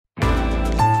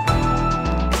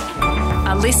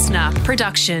listener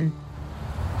production.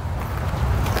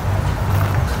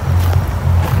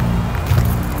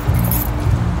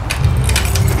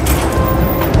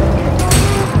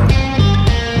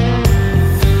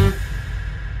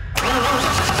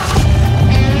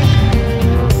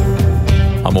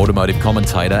 I'm automotive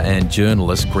commentator and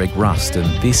journalist Greg Rust, and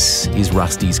this is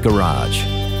Rusty's Garage.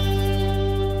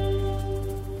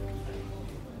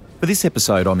 For this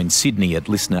episode, I'm in Sydney at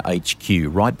Listener HQ,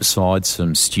 right beside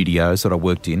some studios that I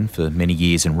worked in for many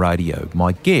years in radio.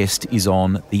 My guest is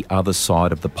on the other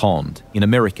side of the pond, in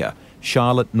America,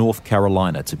 Charlotte, North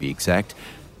Carolina to be exact.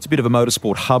 It's a bit of a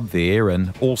motorsport hub there,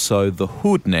 and also the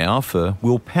hood now for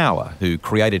Will Power, who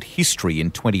created history in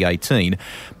 2018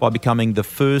 by becoming the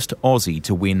first Aussie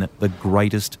to win the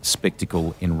greatest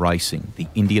spectacle in racing, the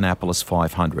Indianapolis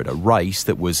 500, a race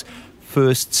that was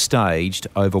first staged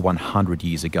over 100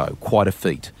 years ago. Quite a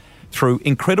feat. Through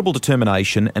incredible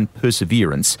determination and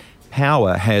perseverance,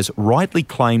 Power has rightly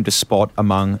claimed a spot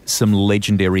among some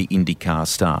legendary IndyCar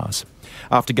stars.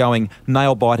 After going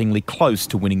nail-bitingly close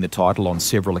to winning the title on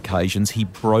several occasions, he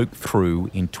broke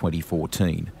through in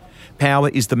 2014. Power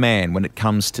is the man when it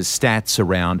comes to stats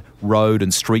around road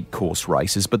and street course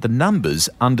races, but the numbers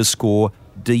underscore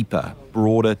deeper,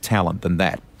 broader talent than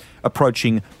that.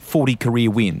 Approaching 40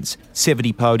 career wins,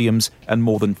 70 podiums and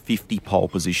more than 50 pole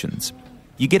positions.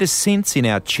 You get a sense in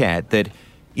our chat that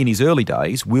in his early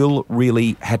days, Will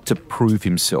really had to prove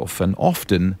himself, and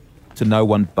often to no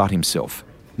one but himself.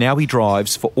 Now he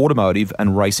drives for automotive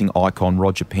and racing icon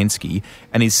Roger Penske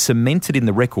and is cemented in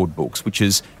the record books, which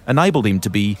has enabled him to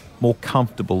be more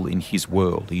comfortable in his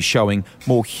world. He's showing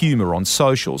more humour on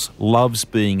socials, loves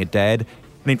being a dad,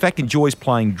 and in fact enjoys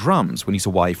playing drums when he's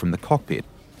away from the cockpit.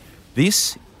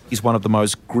 This is one of the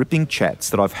most gripping chats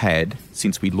that I've had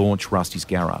since we launched Rusty's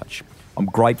Garage. I'm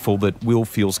grateful that Will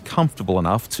feels comfortable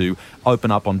enough to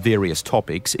open up on various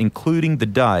topics, including the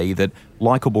day that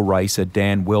likeable racer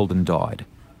Dan Wheldon died.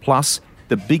 Plus,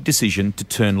 the big decision to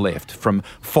turn left, from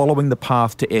following the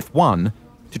path to F1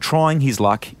 to trying his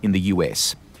luck in the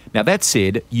US. Now, that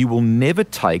said, you will never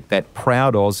take that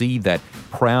proud Aussie, that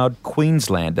proud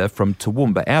Queenslander from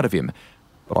Toowoomba out of him.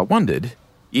 But I wondered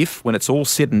if, when it's all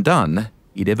said and done,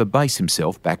 he'd ever base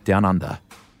himself back down under.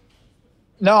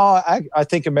 No, I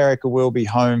think America will be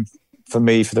home for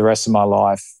me for the rest of my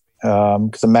life,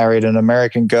 because I married an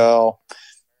American girl.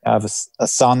 I have a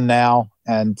son now,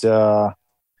 and I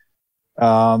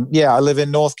live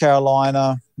in North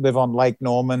Carolina, live on Lake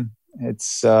Norman.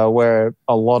 It's where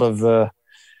a lot of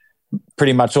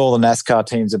pretty much all the NASCAR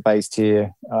teams are based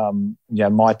here.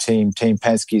 My team, Team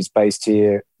Penske, is based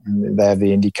here. And they have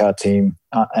the IndyCar team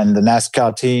and the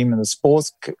NASCAR team and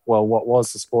what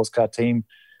was the sports car team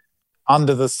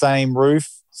under the same roof.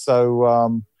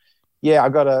 So, I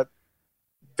got a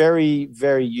very,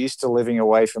 very used to living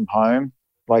away from home.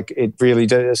 Like it really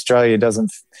Australia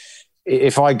doesn't.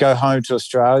 If I go home to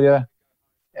Australia,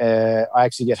 I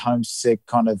actually get homesick.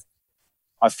 Kind of,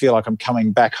 I feel like I'm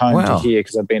coming back home to here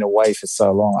because I've been away for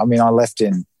so long. I mean, I left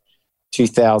in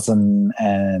 2000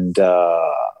 and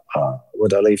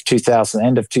would I leave 2000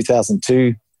 end of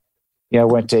 2002. I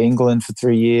went to England for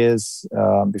 3 years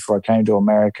before I came to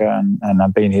America, and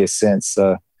I've been here since.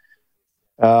 So,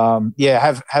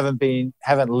 haven't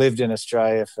lived in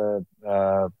Australia for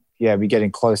we're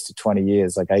getting close to 20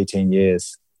 years, like 18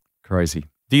 years. Crazy.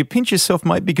 Do you pinch yourself,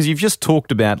 mate? Because you've just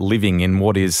talked about living in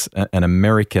what is an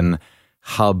American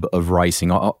hub of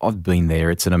racing. I've been there.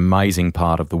 It's an amazing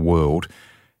part of the world.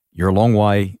 You're a long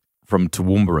way from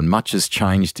Toowoomba and much has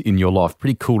changed in your life.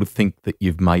 Pretty cool to think that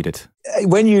you've made it.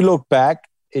 When you look back,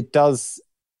 it does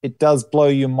blow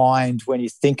your mind when you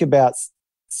think about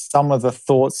some of the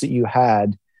thoughts that you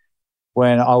had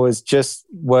when I was just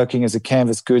working as a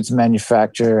canvas goods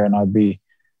manufacturer, and I'd be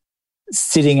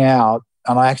sitting out,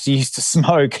 and I actually used to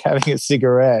smoke, having a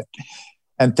cigarette,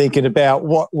 and thinking about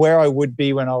where I would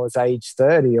be when I was age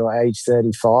 30 or age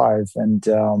 35.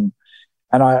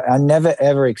 And I never,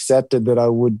 ever accepted that I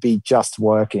would be just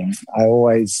working. I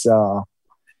always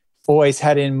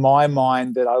had in my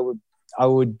mind that I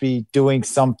would be doing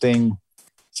something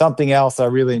else I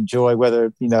really enjoy,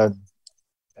 whether,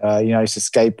 I used to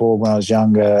skateboard when I was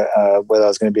younger, whether I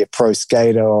was going to be a pro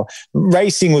skater, or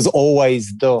racing was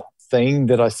always the thing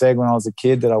that I said when I was a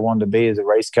kid that I wanted to be as a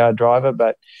race car driver.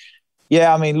 But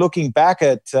yeah, I mean, looking back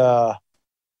at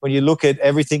when you look at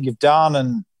everything you've done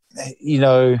and,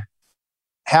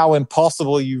 how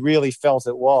impossible you really felt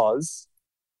it was,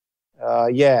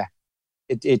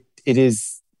 it's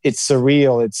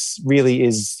surreal. It's really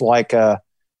is like a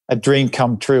dream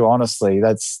come true. Honestly,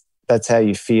 that's how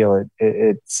you feel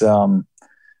it.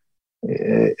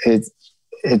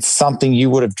 it's something you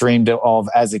would have dreamed of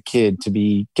as a kid, to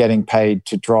be getting paid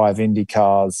to drive Indy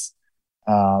cars,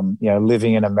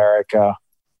 living in America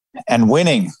and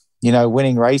winning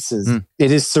races.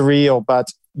 It is surreal, but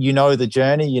the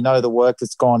journey, the work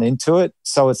that's gone into it.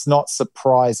 So it's not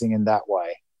surprising in that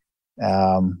way.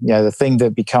 The thing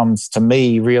that becomes to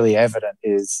me really evident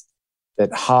is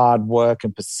that hard work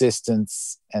and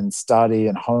persistence and study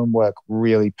and homework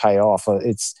really pay off.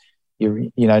 It's,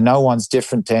 no one's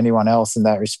different to anyone else in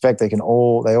that respect. They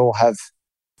all have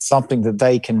something that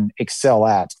they can excel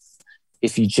at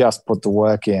if you just put the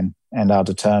work in and are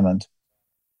determined.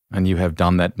 And you have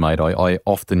done that, mate. I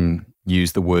often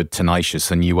use the word tenacious,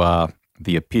 and you are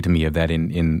the epitome of that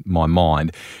in my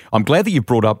mind. I'm glad that you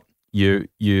brought up your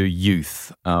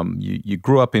youth. You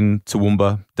grew up in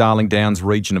Toowoomba, Darling Downs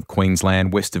region of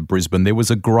Queensland, west of Brisbane. There was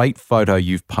a great photo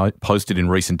you've posted in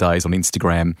recent days on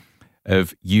Instagram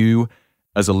of you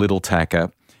as a little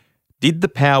tacker. Did the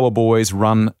Power Boys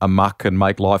run amok and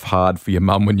make life hard for your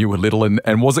mum when you were little?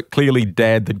 And was it clearly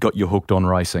Dad that got you hooked on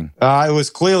racing? It was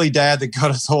clearly Dad that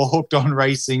got us all hooked on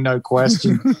racing, no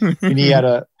question. And he had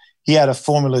a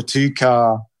Formula 2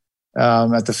 car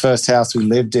at the first house we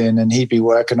lived in, and he'd be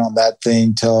working on that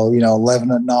thing till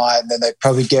 11 at night, and then they'd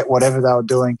probably get whatever they were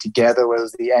doing together, whether it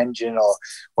was the engine or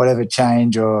whatever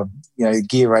change or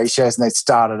gear ratios, and they'd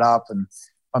start it up, and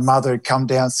my mother had come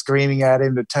down screaming at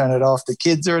him to turn it off. The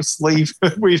kids are asleep.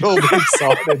 We'd all be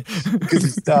excited because he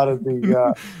started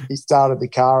the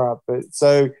car up. But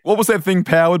so, what was that thing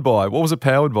powered by? What was it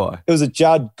powered by? It was a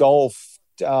Judd Golf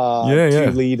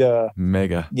 2-liter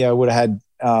mega. Yeah, would have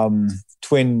had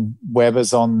twin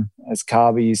Webers on as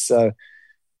carbies. So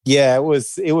yeah, it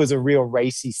was a real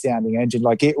racy sounding engine.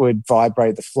 Like, it would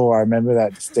vibrate the floor. I remember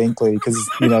that distinctly because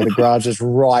the garage is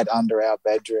right under our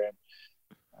bedroom.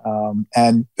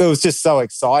 And it was just so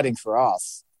exciting for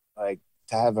us, like,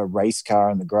 to have a race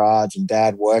car in the garage and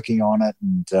Dad working on it,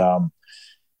 and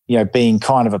being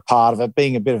kind of a part of it,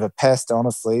 being a bit of a pest,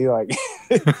 honestly. Like,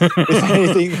 if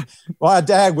anything, my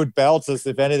Dad would belt us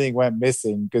if anything went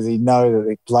missing, because he'd know that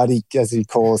the bloody, as he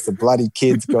calls, the bloody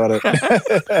kids got it.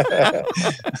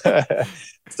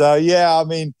 So yeah, I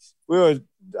mean,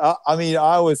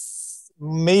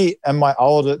 me and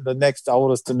the next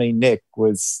oldest to me, Nick,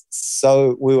 we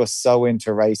were so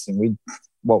into racing.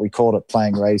 What we called it,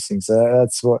 playing racing. So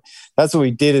that's what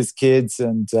we did as kids.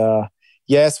 And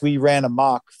yes, we ran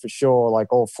amok for sure.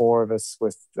 Like, all four of us,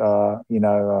 with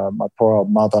my poor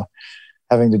old mother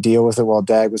having to deal with it while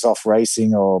Dad was off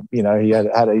racing, or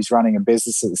he's running a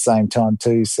business at the same time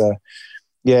too. So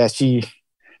yeah, she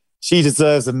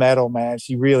deserves a medal, man.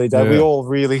 She really does. Yeah. We all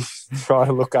really try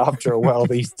to look after her well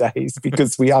these days,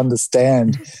 because we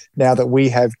understand now that we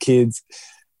have kids,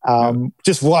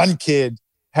 just one kid,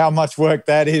 how much work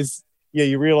that is. Yeah,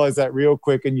 you realize that real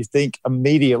quick, and you think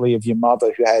immediately of your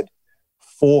mother, who had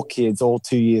 4 kids all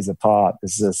 2 years apart.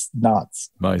 It's just nuts.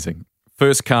 Amazing.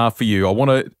 First car for you. I want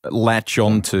to latch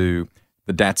on to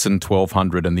the Datsun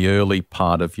 1200 and the early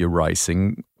part of your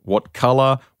racing. What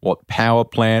colour, what power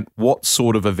plant, what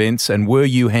sort of events, and were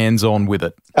you hands-on with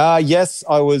it? Yes,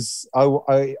 I was.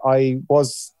 I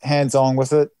was hands-on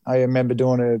with it. I remember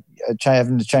doing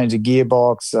having to change a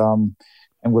gearbox,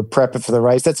 and we're prepping for the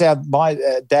race. That's how my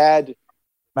dad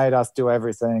made us do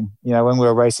everything. When we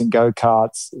were racing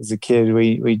go-karts as a kid,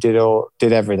 we did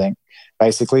everything,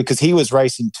 basically, because he was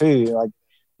racing too. Like,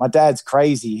 my dad's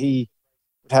crazy. He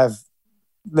would have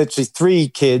literally 3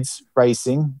 kids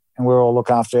racing, and we're all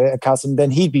looking after a custom.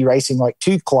 Then he'd be racing like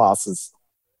 2 classes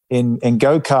in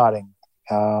go-karting.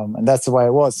 And that's the way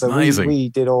it was. So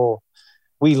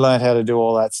we learned how to do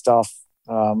all that stuff.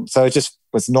 So it just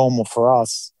was normal for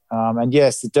us. And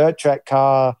yes, the dirt track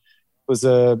car was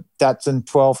a Datsun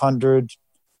 1200,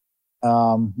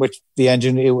 which the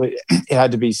engine, it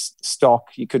had to be stock.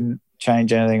 You couldn't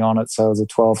change anything on it. So it was a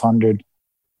 1200.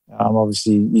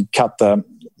 Obviously, you'd cut the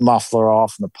muffler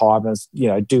off and the pipe,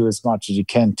 and do as much as you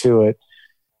can to it.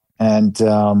 And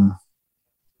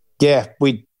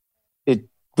it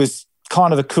was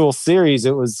kind of a cool series.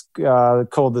 It was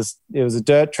called this. It was a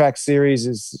dirt track series.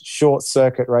 It's short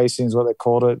circuit racing is what they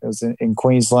called it. It was in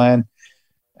Queensland.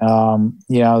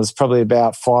 There's probably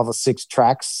about 5 or 6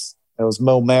 tracks. There was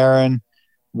Millmerran,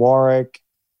 Warwick.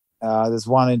 There's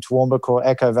one in Toowoomba called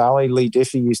Echo Valley. Lee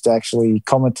Diffie used to actually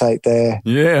commentate there.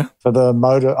 Yeah. For the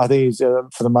motor, I think it was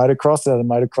for the motocross. They had a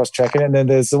motocross track in it. And then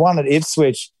there's the one at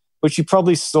Ipswich, which you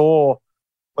probably saw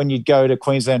when you go to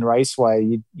Queensland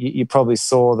Raceway. You probably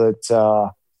saw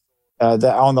that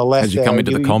on the left. As you come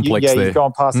into the complex there. You've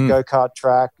gone past the go-kart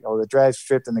track or the drag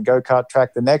strip and the go-kart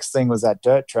track. The next thing was that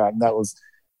dirt track, and that was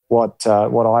what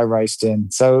I raced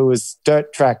in. So it was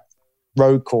dirt track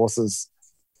road courses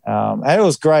And it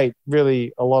was great,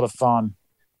 really a lot of fun.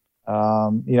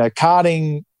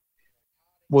 Karting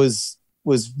was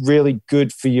really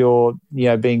good for your,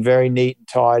 being very neat and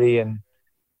tidy, and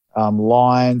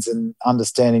lines and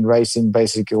understanding racing,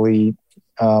 basically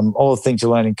all the things you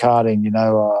learn in karting,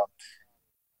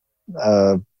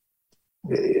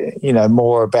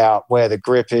 more about where the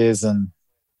grip is and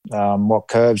what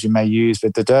curves you may use.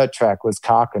 But the dirt track was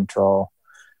car control,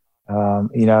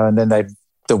 and then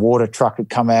the water truck would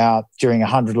come out during a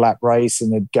 100-lap race,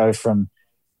 and it'd go from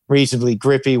reasonably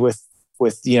grippy with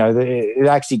it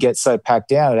actually gets so packed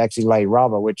down, it actually lay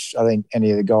rubber, which I think any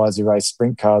of the guys who race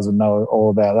sprint cars would know all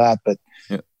about that. But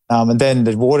and then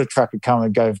the water truck would come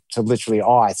and go to literally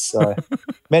ice. So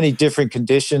many different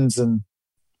conditions, and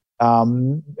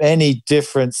many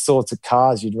different sorts of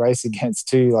cars you'd race against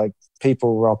too. Like,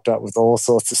 people rocked up with all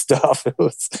sorts of stuff. It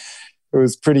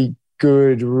was pretty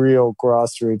good, real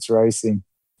grassroots racing.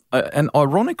 And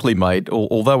ironically, mate,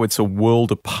 although it's a world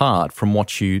apart from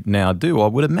what you now do, I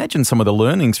would imagine some of the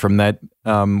learnings from that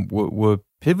were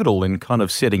pivotal in kind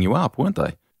of setting you up, weren't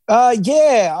they?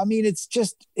 Yeah. I mean,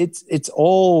 it's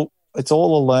all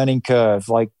a learning curve.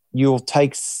 Like, you'll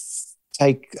take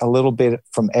a little bit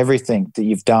from everything that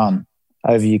you've done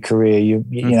over your career.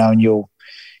 And you'll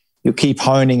keep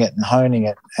honing it.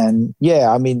 And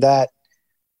yeah, I mean, that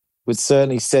would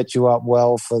certainly set you up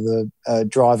well for the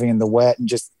driving in the wet, and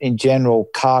just in general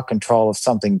car control of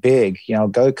something big.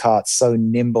 Go-kart's so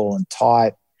nimble and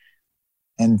tight,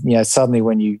 and suddenly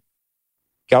when you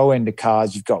go into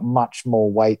cars, you've got much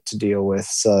more weight to deal with.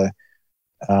 So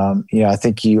I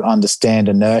think you understand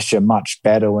inertia much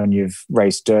better when you've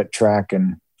raced dirt track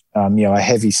and a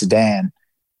heavy sedan,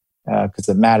 because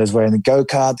it matters. Where in the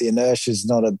go-kart, the inertia is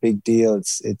not a big deal.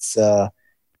 It's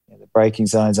the braking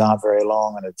zones aren't very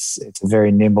long, and it's a very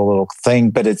nimble little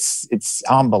thing, but it's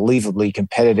unbelievably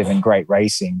competitive and great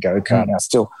racing, go-karting.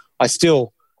 I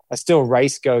still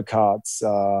race go-karts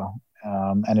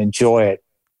and enjoy it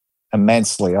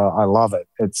immensely. I love it.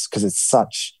 It's because it's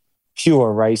such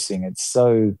pure racing. It's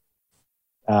so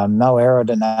no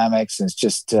aerodynamics. It's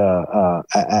just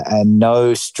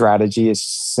no strategy. It's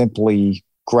simply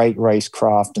great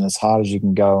racecraft, and as hard as you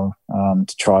can go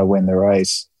to try to win the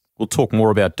race. We'll talk more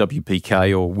about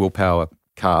WPK or Willpower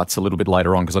Karts a little bit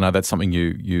later on, because I know that's something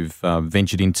you've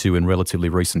ventured into in relatively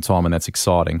recent time, and that's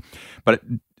exciting. But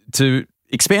to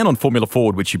expand on Formula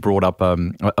Ford, which you brought up a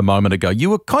moment ago, you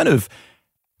were kind of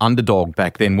underdog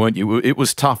back then, weren't you? It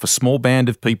was tough, a small band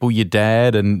of people, your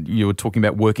dad, and you were talking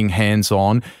about working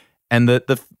hands-on. And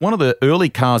the one of the early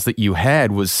cars that you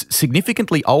had was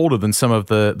significantly older than some of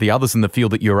the others in the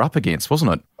field that you were up against,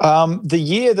 wasn't it? The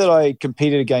year that I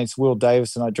competed against Will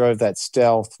Davison, I drove that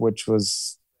Stealth, which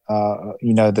was,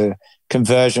 the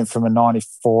conversion from a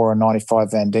 94 and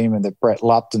 95 Van Diemen that Brett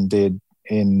Lupton did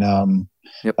in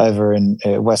over in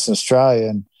Western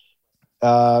Australia.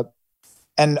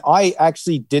 And I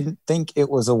actually didn't think it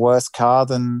was a worse car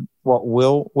than what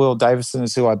Will Davison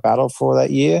is, who I battled for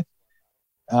that year.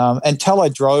 Until I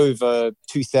drove a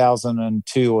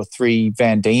 2002 or 3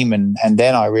 Van Diemen, and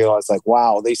then I realized, like,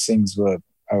 wow, these things were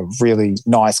a really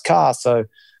nice car. So,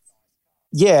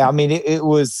 yeah, I mean, it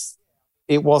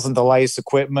wasn't the latest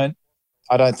equipment.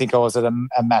 I don't think I was at a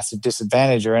massive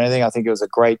disadvantage or anything. I think it was a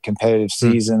great competitive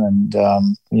season, and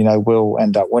we'll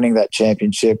end up winning that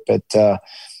championship. But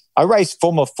I raced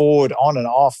Formula Ford on and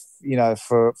off,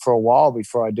 for a while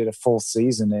before I did a full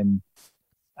season in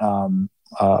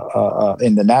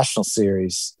the national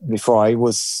series, before I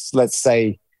was, let's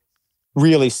say,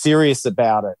 really serious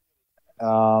about it,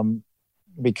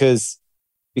 because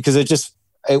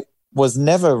it was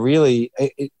never really,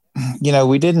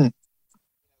 we didn't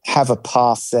have a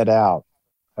path set out.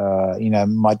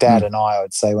 My dad and I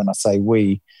would say, when I say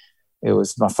we, it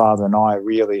was my father and I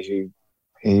really who,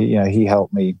 he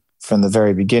helped me from the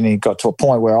very beginning. It got to a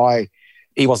point where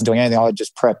he wasn't doing anything. I would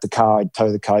just prep the car, I'd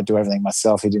tow the car, I'd do everything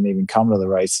myself. He didn't even come to the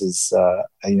races,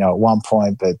 at one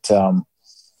point. But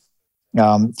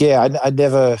I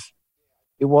never.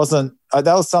 It wasn't.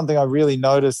 That was something I really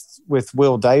noticed with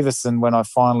Will Davison when I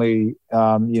finally,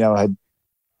 had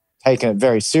taken it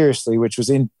very seriously. Which was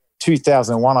in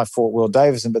 2001. I fought Will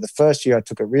Davison, but the first year I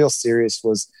took it real serious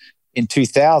was in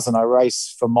 2000. I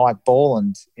raced for Mike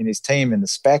Borland in his team in the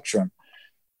Spectrum,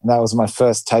 and that was my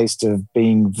first taste of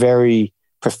being very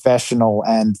professional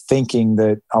and thinking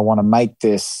that I want to make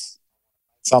this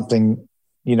something,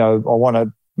 I want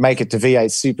to make it to V8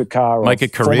 Supercar or make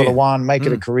it career. Formula One, make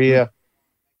it a career.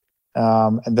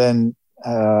 And then,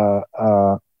 so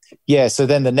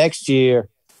then the next year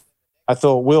I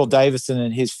thought Will Davison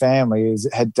and his family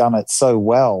had done it so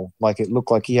well. Like it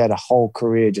looked like he had a whole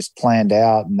career just planned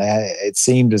out, and it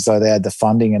seemed as though they had the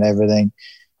funding and everything.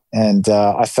 And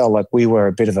I felt like we were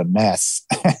a bit of a mess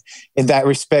in that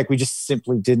respect. We just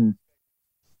simply didn't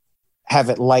have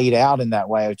it laid out in that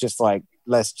way. It was just like,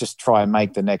 let's just try and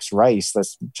make the next race.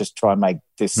 Let's just try and make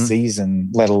this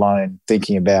season, let alone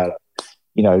thinking about,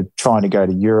 trying to go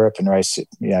to Europe and race,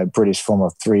 British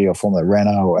Formula 3 or Formula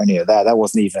Renault or any of that.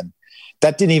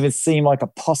 That didn't even seem like a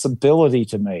possibility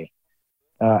to me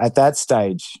at that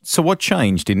stage. So what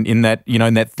changed in that,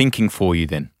 in that thinking for you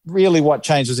then? Really what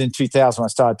changed was in 2000 when I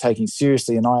started taking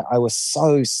seriously, and I was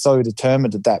so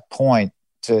determined at that point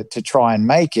to try and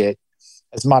make it.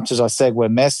 As much as I said we're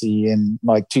messy in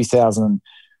like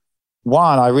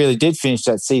 2001, I really did finish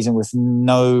that season with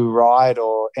no ride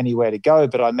or anywhere to go,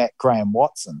 but I met Graham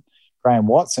Watson. Graham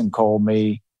Watson called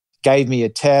me, gave me a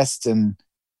test, and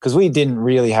because we didn't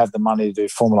really have the money to do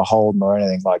Formula Holden or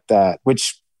anything like that,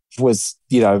 which was,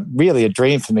 really a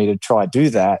dream for me to try do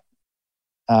that.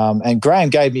 And Graham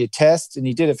gave me a test, and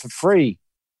he did it for free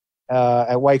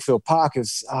at Wakefield Park. It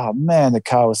was, the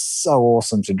car was so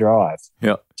awesome to drive.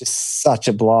 Yeah, just such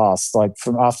a blast. Like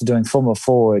after doing Formula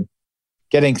Forward,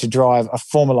 getting to drive a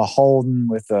Formula Holden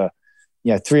with over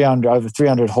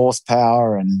 300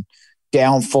 horsepower and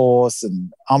downforce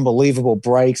and unbelievable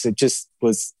brakes. It just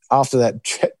was, after that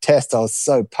test, I was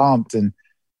so pumped. And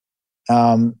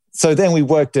so then we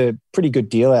worked a pretty good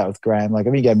deal out with Graham.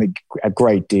 He gave me a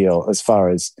great deal as far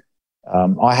as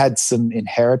I had some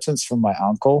inheritance from my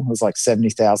uncle. It was like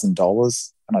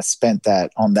 $70,000, and I spent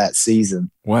that on that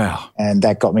season. Wow. And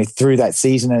that got me through that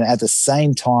season. And at the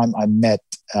same time, I met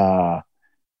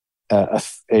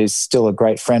is still a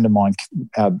great friend of mine,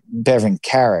 Bevan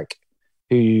Carrick,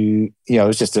 who,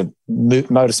 was just a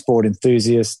motorsport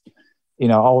enthusiast,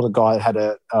 older guy that had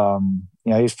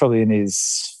he was probably in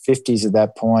his 50s at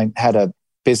that point, had a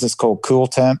business called Cool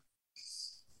Temp.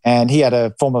 And he had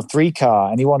a Formula 3 car,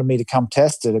 and he wanted me to come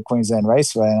test it at Queensland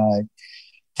Raceway. And I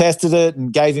tested it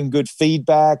and gave him good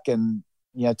feedback, and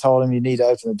told him you need to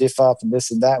open the diff up and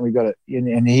this and that. And we got it.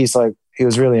 And he's like, he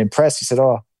was really impressed. He said,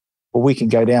 "Oh, well, we can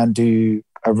go down and do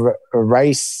a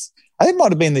race." I think it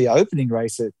might have been the opening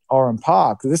race at Oran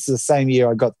Park. This is the same year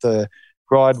I got the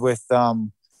ride with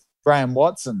Graham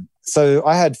Watson. So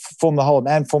I had Formula Holden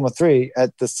and Formula 3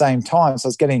 at the same time. So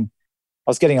I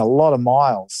was getting a lot of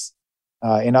miles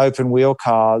in open wheel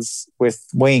cars with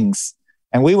wings.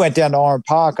 And we went down to Oran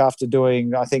Park after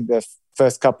doing, I think, the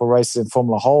first couple of races in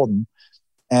Formula Holden.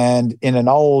 And in an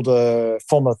old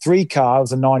Formula 3 car, it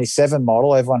was a 97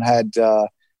 model. Everyone had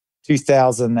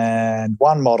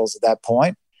 2001 models at that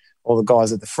point, all the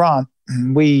guys at the front.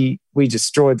 We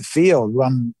destroyed the field,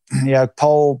 won,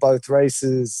 pole both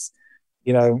races,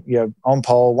 on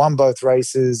pole, won both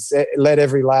races, led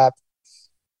every lap.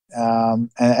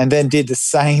 And then did the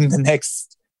same the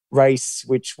next race,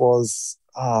 which was,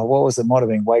 what was it? Might have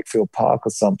been Wakefield Park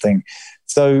or something.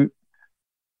 So,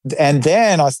 and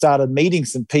then I started meeting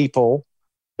some people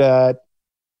that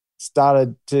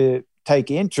started to take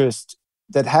interest,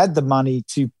 that had the money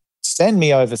to send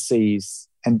me overseas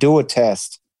and do a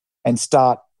test and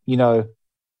start,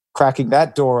 cracking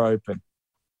that door open.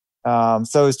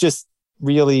 So it's just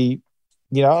really,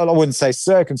 I wouldn't say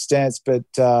circumstance, but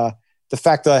the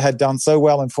fact that I had done so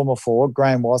well in Formula 4,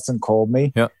 Graham Watson called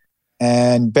me. Yeah.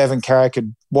 And Bevan Carrick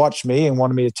had watched me and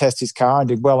wanted me to test his car and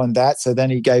did well in that. So then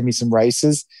he gave me some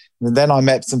races. And then I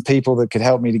met some people that could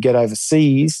help me to get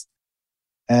overseas.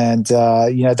 And,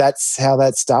 that's how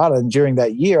that started. And during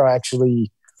that year, I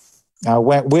actually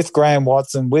went with Graham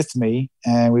Watson with me,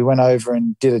 and we went over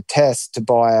and did a test to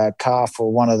buy a car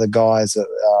for one of the guys that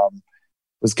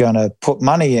was going to put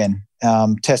money in.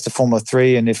 Test a Formula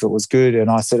 3, and if it was good, and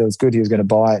I said it was good, he was going to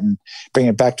buy it and bring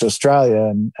it back to Australia.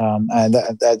 And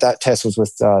that test was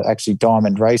with actually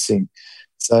Diamond Racing.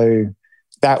 So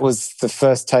that was the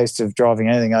first taste of driving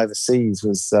anything overseas,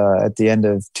 was at the end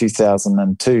of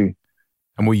 2002.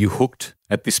 And were you hooked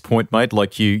at this point, mate?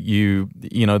 Like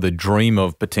the dream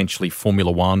of potentially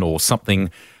Formula One or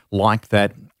something like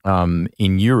that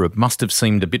in Europe must have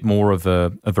seemed a bit more of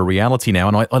a reality now.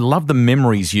 And I love the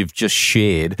memories you've just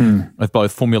shared of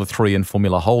both Formula 3 and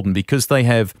Formula Holden, because they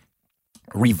have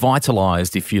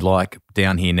revitalised, if you like,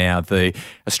 down here now, the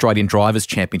Australian Drivers'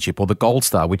 Championship or the Gold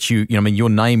Star, which your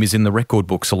name is in the record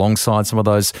books alongside some of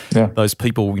those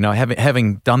people.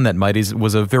 Having done that, mate,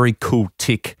 was a very cool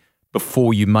tick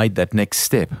before you made that next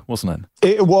step, wasn't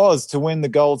it? It was, to win the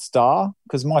Gold Star,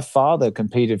 because my father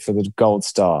competed for the Gold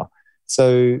Star.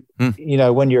 So,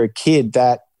 when you're a kid,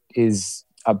 that is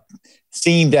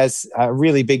seemed as a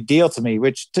really big deal to me,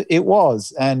 which it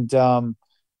was. And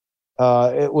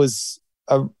it was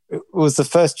the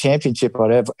first championship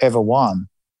I'd ever won,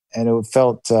 and it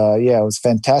felt it was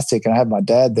fantastic. And I had my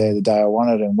dad there the day I won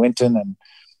it in Winton, and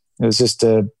it was just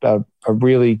a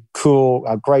really cool,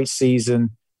 a great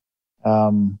season.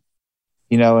 And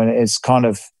it's kind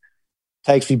of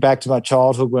takes me back to my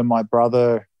childhood when my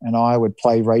brother and I would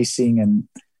play racing and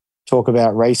talk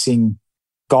about racing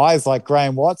guys like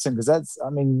Graham Watson, because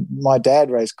my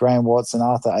dad raced Graham Watson,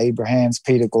 Arthur Abrahams,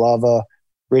 Peter Glover,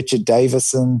 Richard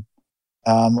Davison,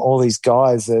 all these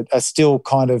guys that are still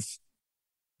kind of,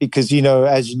 because,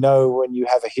 as you know, when you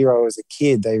have a hero as a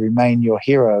kid, they remain your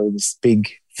hero, this big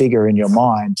figure in your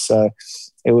mind. So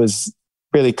it was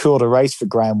really cool to race for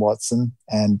Graham Watson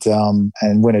and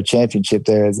win a championship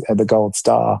there at the Gold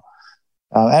Star,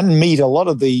 and meet a lot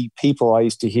of the people I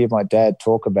used to hear my dad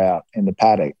talk about in the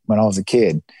paddock when I was a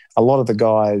kid. A lot of the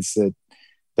guys that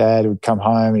Dad would come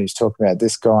home and he was talking about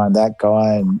this guy and that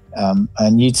guy,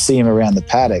 and you'd see him around the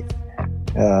paddock.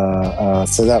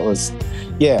 So that was,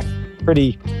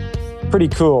 pretty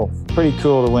cool. Pretty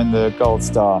cool to win the Gold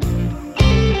Star.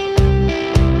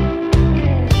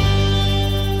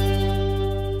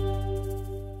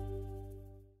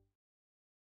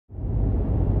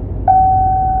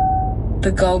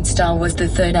 The Gold Star was the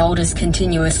third oldest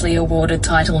continuously awarded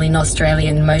title in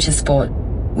Australian motorsport,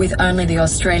 with only the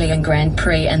Australian Grand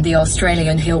Prix and the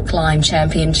Australian Hill Climb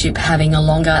Championship having a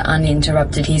longer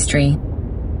uninterrupted history.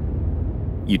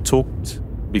 You talked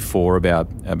before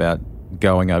about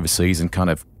going overseas and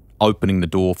kind of opening the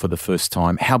door for the first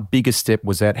time. How big a step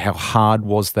was that? How hard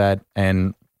was that?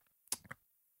 And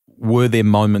were there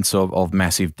moments of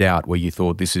massive doubt where you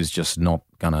thought this is just not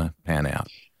going to pan out?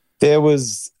 There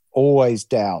was always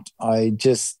doubt. There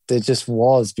just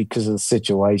was, because of the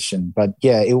situation. But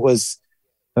yeah, it was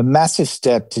a massive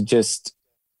step to just,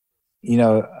 we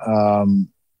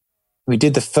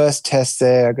did the first test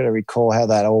there. I've got to recall how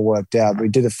that all worked out. We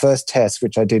did the first test,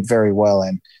 which I did very well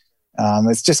in.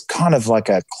 It's just kind of like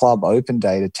a club open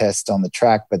day to test on the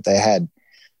track, but they had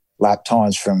lap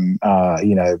times from,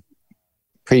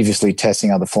 previously testing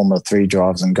other Formula 3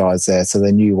 drivers and guys there. So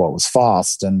they knew what was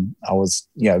fast, and I was,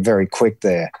 very quick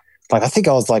there. Like, I think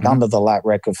I was under the lap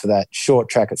record for that short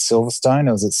track at Silverstone.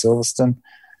 I was at Silverstone.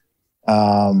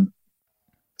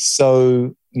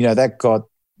 So, that got,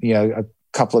 a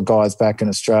couple of guys back in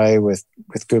Australia with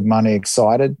good money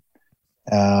excited.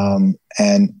 And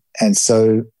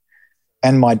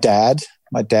my dad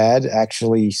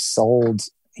actually sold,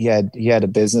 he had a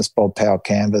business, Bob Powell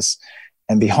Canvas.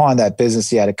 And behind that business,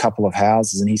 he had a couple of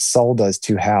houses, and he sold those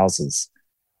two houses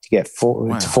to get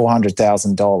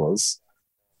 $400,000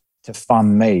 to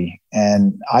fund me.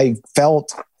 And I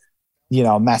felt,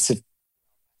 a massive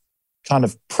kind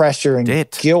of pressure and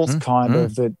guilt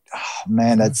of that,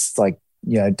 that's like,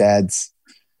 Dad's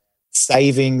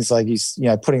savings, like he's,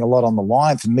 putting a lot on the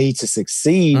line for me to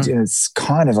succeed. And it's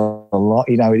kind of a lot,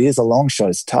 it is a long shot.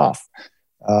 It's tough.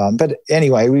 But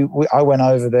anyway, I went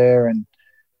over there and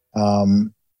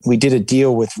we did a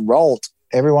deal with Rolt.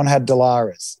 Everyone had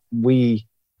Dalaras. We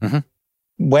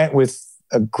went with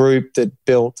a group that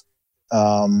built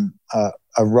a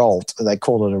Rolt. They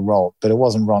called it a Rolt, but it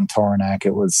wasn't Ron Toronak.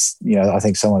 It was, I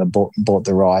think someone had bought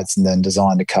the rights and then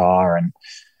designed a car.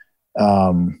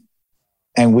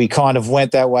 And we kind of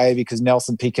went that way because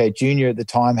Nelson Piquet Jr. at the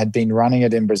time had been running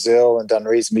it in Brazil and done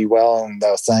reasonably well. And they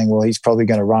were saying, well, he's probably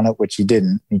going to run it, which he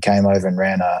didn't. He came over and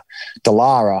ran a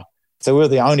Dallara. So we were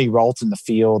the only Rolt in the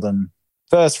field. And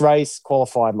first race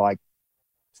qualified like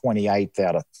 28th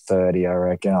out of 30, I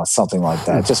reckon, or something like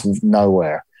that, just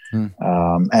nowhere.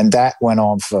 And that went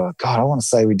on for, I want to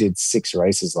say we did 6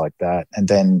 races like that. And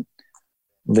then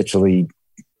literally,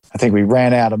 I think we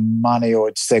ran out of money,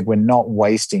 or said we're not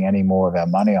wasting any more of our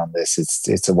money on this.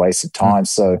 It's a waste of time.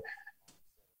 So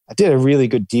I did a really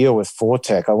good deal with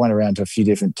Fortec. I went around to a few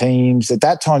different teams. At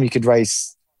that time, you could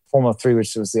race Formula 3,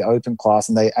 which was the open class,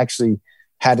 and they actually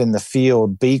had in the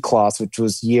field B class, which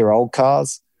was year-old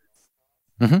cars.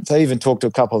 So I even talked to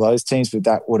a couple of those teams, but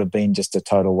that would have been just a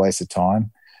total waste of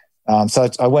time. So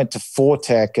I went to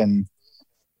Fortec and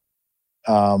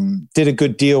did a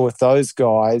good deal with those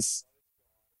guys,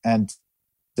 and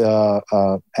got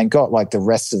like the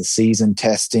rest of the season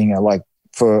testing, I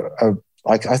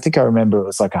think I remember it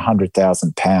was like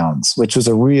 £100,000, which was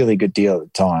a really good deal at the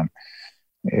time.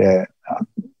 Yeah.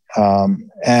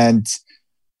 And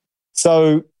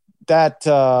so that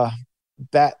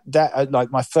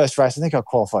like my first race, I think I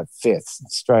qualified 5th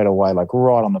straight away, like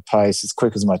right on the pace, as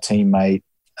quick as my teammate.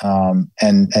 And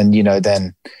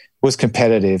then was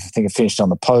competitive. I think I finished on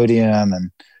the podium and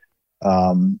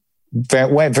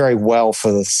went very well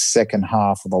for the second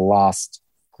half of the last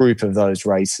group of those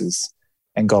races.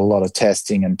 and got a lot of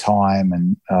testing and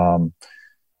time.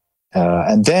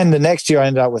 And then the next year I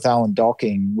ended up with Alan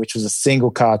Docking, which was a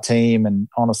single car team. And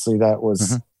honestly, that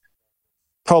was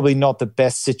probably not the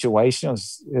best situation. It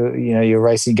was, you're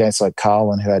racing against like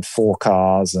Carlin, who had 4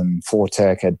 cars, and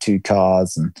Fortec had 2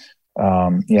 cars, and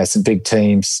some big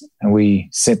teams. And we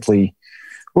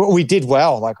did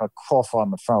well. Like I qualified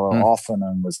in the front row often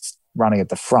and was running at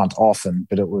the front often,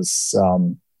 but it was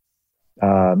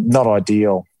not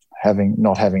ideal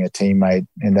not having a teammate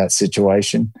in that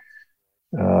situation.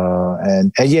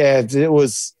 It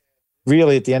was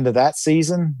really at the end of that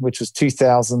season, which was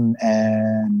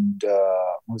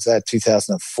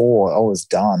 2004. I was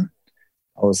done.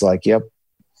 I was like, yep.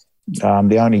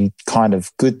 The only kind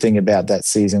of good thing about that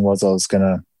season was I was going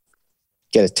to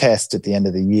get a test at the end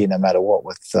of the year, no matter what,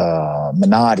 with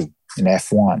Minardi in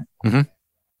F1,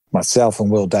 myself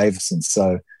and Will Davison.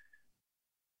 So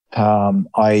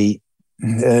the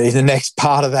next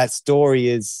part of that story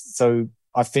is, so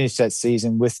I finished that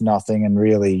season with nothing and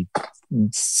really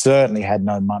certainly had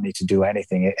no money to do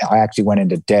anything. I actually went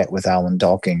into debt with Alan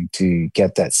Docking to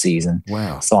get that season.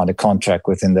 Wow. Signed a contract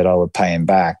with him that I would pay him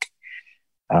back.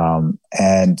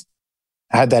 And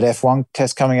I had that F1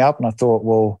 test coming up, and I thought,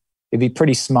 well, it'd be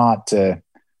pretty smart to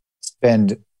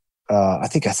spend, I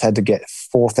think I had to get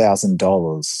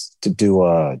 $4,000 to do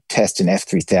a test in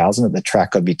F3000 at the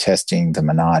track. I'd be testing the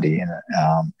Minardi, and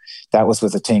that was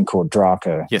with a team called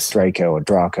Draco,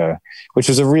 which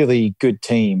was a really good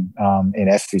team in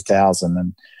F3000.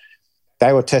 And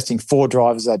they were testing 4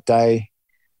 drivers that day.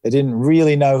 They didn't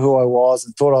really know who I was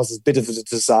and thought I was a bit of a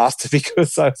disaster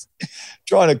because I was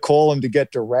trying to call them to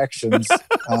get directions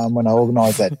when I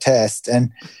organised that test.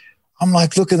 And I'm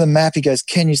like, look at the map. He goes,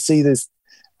 can you see this?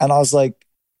 And I was like,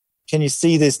 can you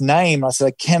see this name? I said,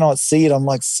 I cannot see it. I'm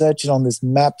like searching on this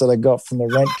map that I got from the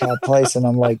rent car place. And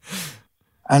I'm like,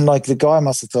 the guy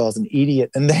must have thought I was an idiot.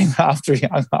 And then after he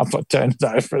hung up, I turned it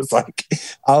over. It's like,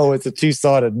 oh, it's a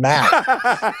 2-sided map.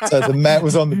 So the map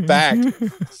was on the back.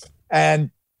 And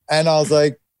I was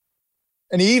like,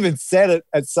 and he even said it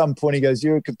at some point. He goes,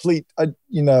 you're a complete,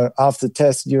 after the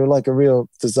test, you're like a real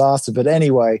disaster. But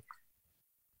anyway,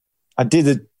 I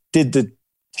did the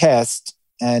test,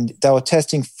 and they were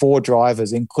testing 4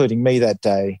 drivers, including me that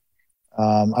day.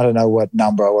 I don't know what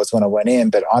number I was when I went in,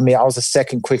 but I mean, I was a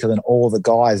second quicker than all the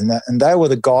guys, and they were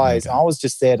the guys. I was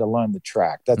just there to learn the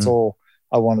track. That's all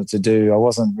I wanted to do. I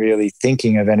wasn't really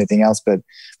thinking of anything else but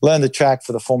learn the track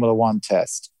for the Formula One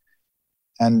test.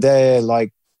 And they're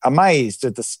like amazed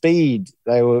at the speed.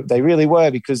 They really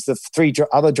were, because the 3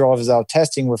 other drivers I was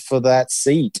testing were for that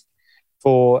seat,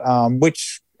 for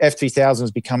which F3000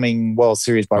 was becoming World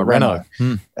Series by Renault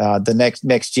the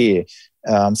next year.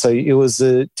 So it was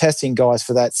testing guys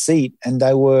for that seat, and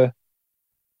they were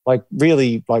like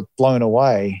really like blown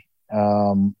away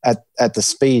at the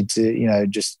speed to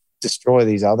just destroy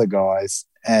these other guys,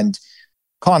 and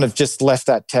kind of just left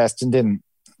that test and didn't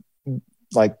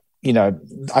like.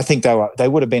 I think they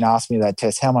would have been asking me that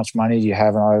test, how much money do you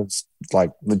have? And I was like,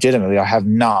 legitimately, I have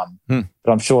none. But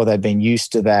I'm sure they've been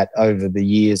used to that over the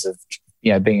years of,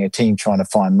 being a team trying to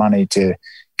find money to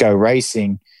go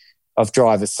racing, of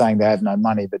drivers saying they have no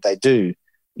money, but they do,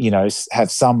 have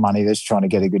some money. That's trying to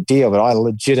get a good deal. But I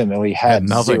legitimately had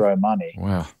zero money.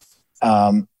 Wow.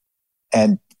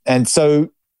 And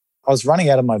so I was running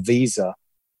out of my visa.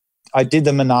 I did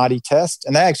the Minardi test,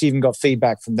 and they actually even got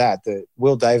feedback from that. That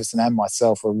Will Davison and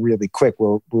myself were really quick.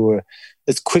 We were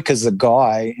as quick as the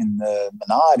guy in the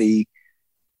Minardi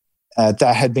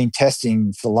that had been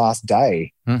testing for the last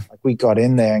day. Like, we got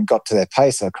in there and got to their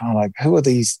pace. So kind of like, who are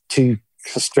these 2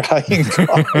 Australian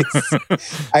guys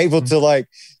able to, like,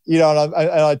 and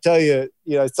I tell you,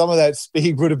 some of that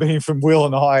speed would have been from Will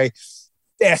and I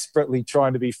desperately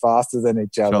trying to be faster than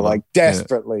each other, like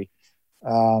desperately.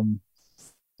 Yeah.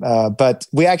 But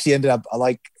we actually ended up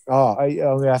I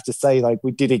have to say, like,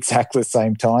 we did exactly the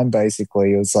same time,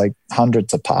 basically. It was like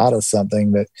hundreds apart or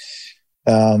something. But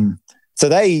so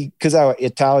because they were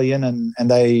Italian and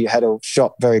they had a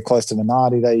shop very close to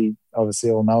Minardi, they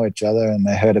obviously all know each other, and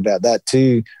they heard about that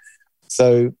too.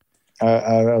 So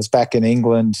I was back in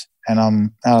England,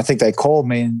 and I think they called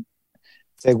me and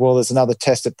said, well, there's another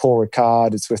test at Paul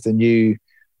Ricard. It's with the new,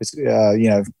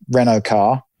 Renault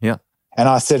car. Yeah. And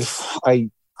I said,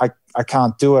 I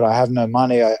can't do it. I have no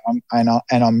money.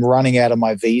 I'm running out of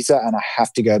my visa, and I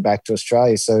have to go back to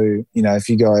Australia. So, if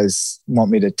you guys want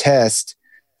me to test,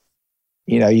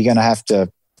 you're going to have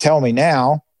to tell me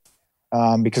now,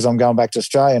 because I'm going back to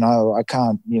Australia, and I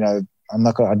can't, I'm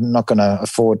not going to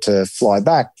afford to fly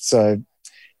back. So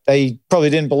they probably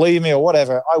didn't believe me or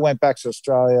whatever. I went back to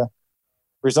Australia,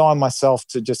 resigned myself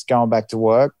to just going back to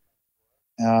work.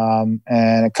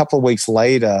 And a couple of weeks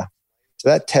later, so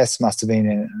that test must have been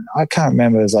in, I can't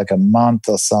remember, it was like a month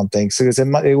or something. So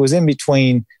it was in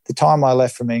between the time I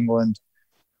left from England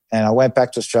and I went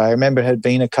back to Australia. I remember it had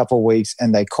been a couple of weeks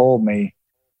and they called me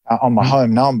on my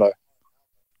home number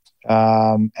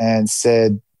and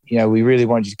said, we really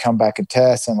want you to come back and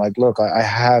test. I'm like, look, I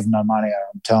have no money.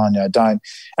 I'm telling you, I don't.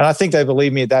 And I think they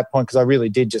believed me at that point because I really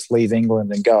did just leave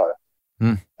England and go.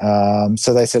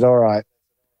 So they said, all right,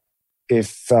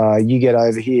 if you get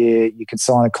over here, you can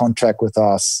sign a contract with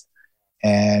us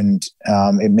and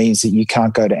it means that you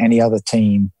can't go to any other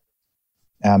team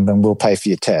and we'll pay for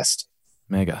your test.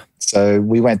 Mega. So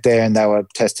we went there and they were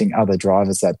testing other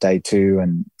drivers that day too.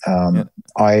 And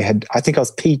I think I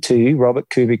was P2, Robert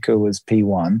Kubica was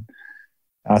P1.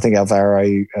 I think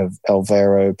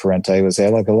Alvaro Parente was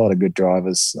there, like a lot of good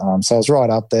drivers. So I was right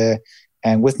up there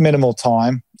and with minimal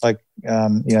time, like,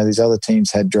 these other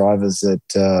teams had drivers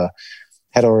that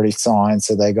had already signed.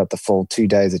 So they got the full 2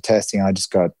 days of testing. I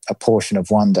just got a portion of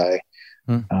 1 day.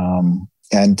 And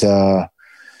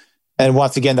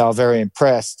once again, they were very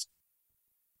impressed.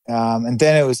 And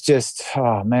then it was just,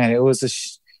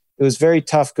 it was very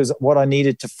tough because what I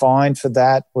needed to find for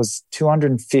that was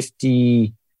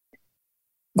 250,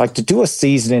 like to do a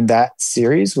season in that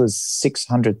series was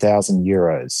 600,000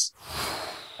 euros.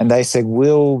 And they said,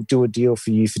 we'll do a deal for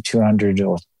you for 200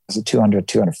 or was it 200,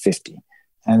 250.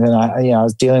 And then I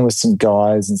was dealing with some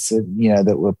guys and said,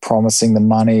 that were promising the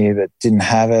money but didn't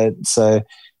have it. So it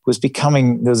was there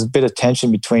was a bit of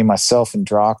tension between myself and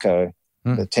Draco,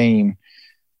 the team,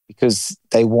 because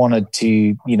they wanted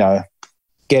to,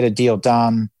 get a deal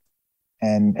done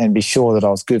and be sure that I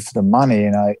was good for the money.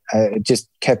 And it just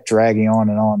kept dragging on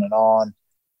and on and on.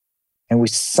 And we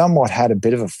somewhat had a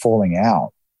bit of a falling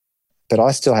out. But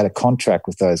I still had a contract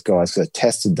with those guys because I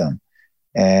tested them.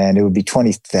 And it would be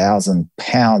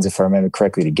 £20,000, if I remember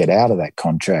correctly, to get out of that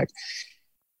contract.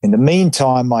 In the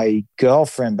meantime, my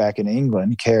girlfriend back in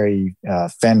England, Kerry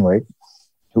Fenwick,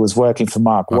 who was working for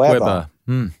Mark Webber.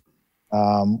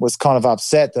 Was kind of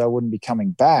upset that I wouldn't be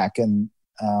coming back. And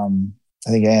I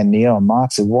think Anne Neal and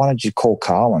Mark said, why don't you call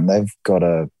Carlin? They've got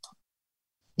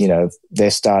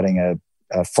they're starting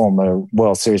a Formula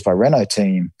World Series by Renault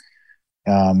team.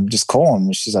 Just call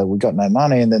them. She's like, we got no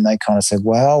money. And then they kind of said,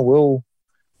 well,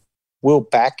 we'll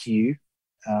back you,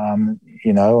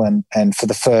 and for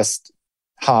the first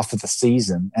half of the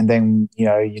season. And then,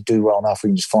 you do well enough, we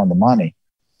can just find the money.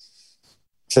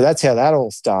 So that's how that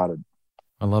all started.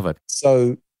 I love it.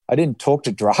 So I didn't talk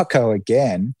to Draco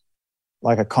again.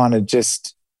 Like I kind of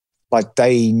just, like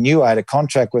they knew I had a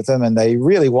contract with them and they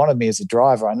really wanted me as a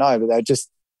driver, I know, but they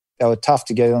were tough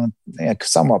to get on,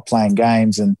 somewhat playing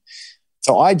games. And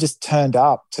so I just turned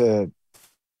up to,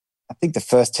 I think the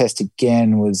first test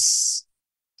again was,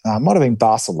 might have been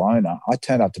Barcelona. I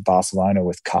turned up to Barcelona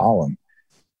with Carlin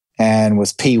and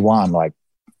was P1, like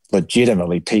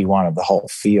legitimately P1 of the whole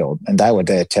field. And they were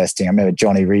there testing. I remember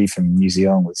Johnny Reed from New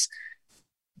Zealand was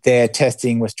there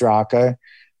testing with Draco.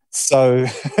 So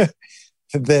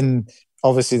then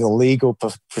obviously the legal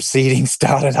proceedings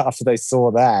started after they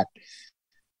saw that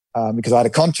because I had a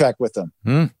contract with them.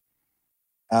 And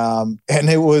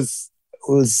it was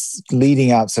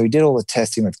leading up. So we did all the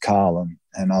testing with Carlin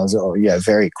and I was,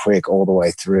 very quick all the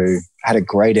way through. I had a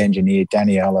great engineer,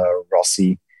 Daniela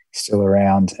Rossi, still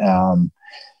around.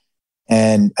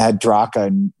 And had Draco,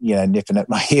 nipping at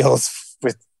my heels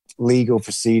with legal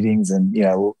proceedings. And,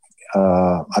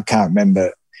 I can't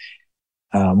remember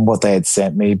what they had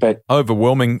sent me, but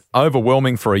overwhelming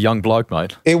for a young bloke,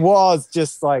 mate. It was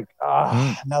just like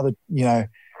another,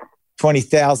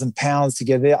 £20,000 to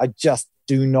get there. I just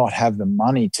do not have the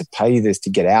money to pay this to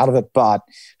get out of it. But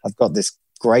I've got this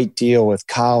great deal with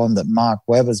Carlin that Mark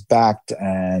Webber's backed,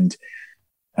 and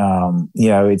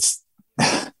it's.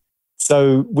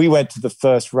 So we went to the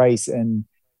first race, and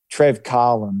Trev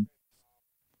Carlin,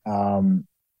 I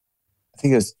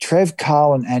think it was Trev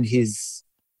Carlin and there's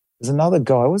another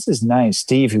guy, what's his name?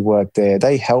 Steve, who worked there.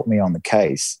 They helped me on the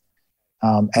case.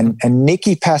 And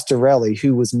Nicky Pastorelli,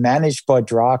 who was managed by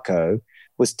Draco,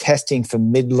 was testing for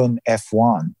Midland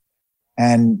F1.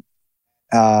 And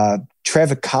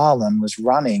Trevor Carlin was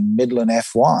running Midland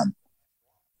F1.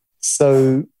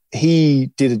 So he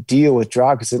did a deal with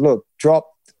Draco, said, look, drop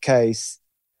the case.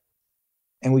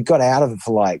 And we got out of it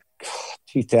for like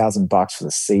 $2,000 for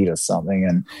the seat or something.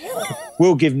 And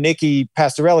we'll give Nicky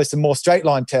Pastorelli some more straight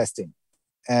line testing.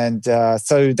 And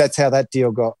so that's how that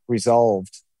deal got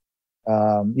resolved.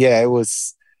 It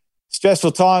was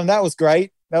stressful time. That was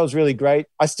great. That was really great.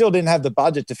 I still didn't have the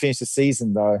budget to finish the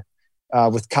season though.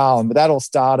 with Carlin. But that all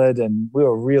started, and we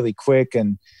were really quick.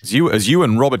 And as you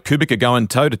and Robert Kubica going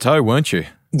toe to toe, weren't you?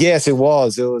 Yes, it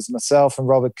was. It was myself and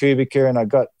Robert Kubica, and I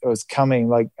was coming.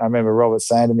 Like, I remember Robert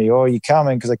saying to me, "Oh, are you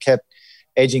coming?" Because I kept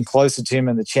edging closer to him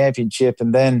in the championship.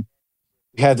 And then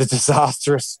we had the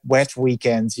disastrous wet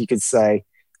weekends, you could say.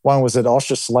 One was at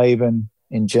Oschersleben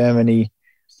in Germany,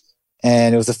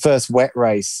 and it was the first wet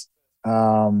race.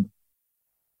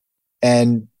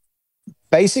 And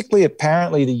basically,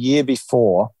 apparently the year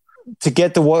before, to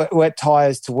get the wet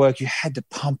tires to work, you had to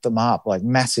pump them up, like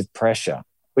massive pressure,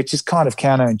 which is kind of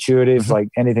counterintuitive. Mm-hmm. Like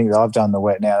anything that I've done in the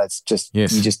wet now, it's just,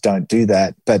 yes, you just don't do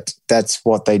that. But that's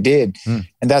what they did. And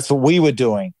that's what we were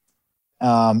doing.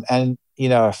 And, you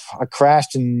know, I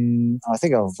crashed, and I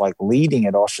think I was like leading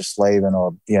at Oschersleben,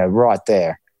 or, you know, right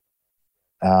there.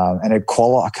 And it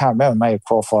I can't remember, may have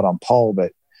qualified on pole,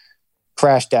 but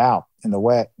crashed out in the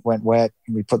wet, went wet.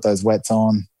 We put those wets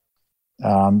on.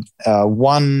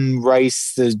 One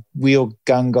race, the wheel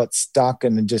gun got stuck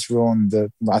and it just ruined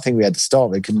I think we had to stop.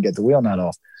 We couldn't get the wheel nut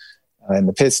off in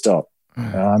the pit stop.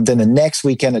 Then the next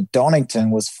weekend at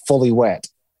Donington was fully wet,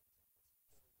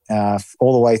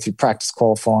 all the way through practice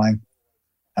qualifying.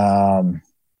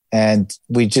 And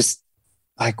we just,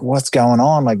 like, what's going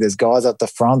on? Like, there's guys up the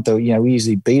front that, you know, we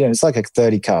usually beat them. It's like a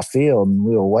 30-car field, and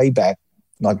we were way back.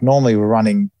 Like, normally we're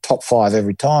running top 5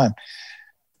 every time.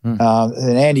 And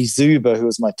Andy Zuber, who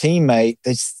was my teammate,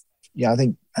 I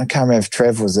think, I can't remember if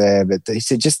Trev was there, but he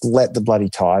said, just let the bloody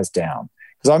tires down.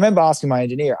 Because I remember asking my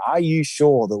engineer, are you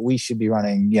sure that we should be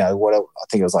running, you know, what I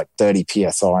think it was like 30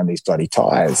 PSI on these bloody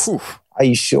tires? Oof. Are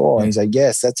you sure? And he's like,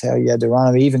 yes, that's how you had to run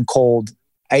them. He even called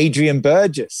Adrian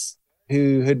Burgess,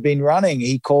 who had been running.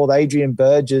 He called Adrian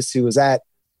Burgess, who was at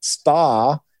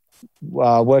Spa,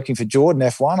 working for Jordan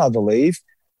F1, I believe,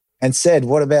 and said,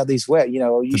 what about these wet? You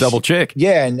know, you double check.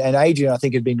 Yeah, and Adrian, I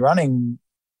think, had been running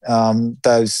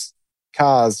those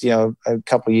cars, you know, a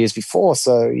couple of years before.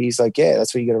 So he's like, yeah,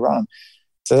 that's what you got to run.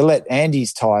 So they let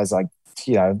Andy's tires, like,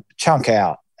 you know, chunk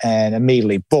out, and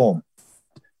immediately, boom,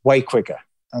 way quicker.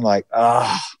 I'm like,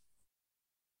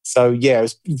 So, yeah, it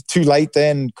was too late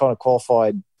then, kind of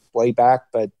qualified way back,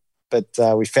 but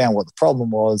we found what the problem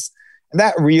was. And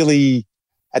that really,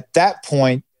 at that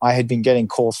point, I had been getting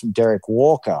calls from Derek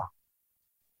Walker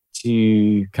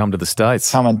to come to the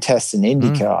States, come and test an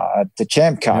IndyCar, the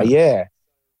Champ Car, yeah.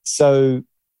 So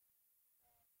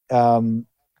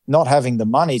not having the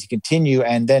money to continue,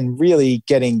 and then really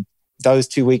getting those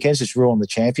 2 weekends just ruin the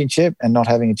championship and not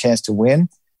having a chance to win,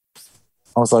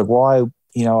 I was like, why?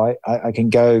 You know, I can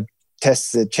go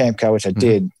test the Champ Car, which I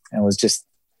did, and it was just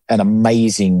an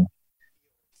amazing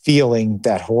feeling,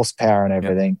 that horsepower and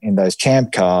everything in those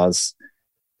Champ Cars.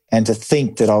 And to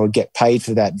think that I would get paid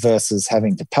for that versus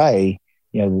having to pay,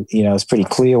 you know, it's pretty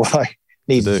clear what I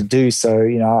needed to do. So,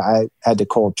 you know, I had to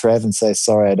call Trev and say,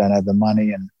 sorry, I don't have the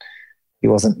money. And he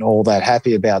wasn't all that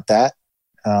happy about that.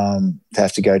 To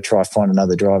have to go try find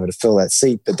another driver to fill that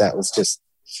seat. But that was just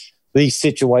the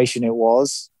situation it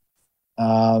was.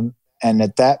 And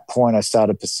at that point, I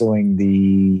started pursuing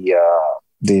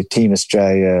the Team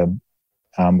Australia,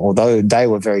 although they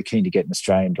were very keen to get an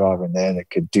Australian driver in there that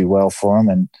could do well for them,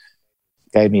 and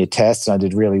gave me a test, and I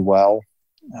did really well.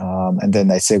 And then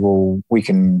they said, well, you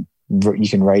can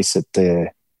race at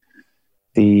the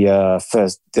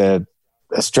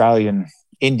Australian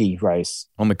Indy race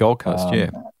on the Gold Coast. I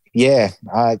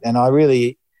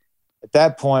really, at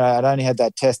that point, I'd only had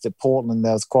that test at Portland.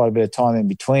 There was quite a bit of time in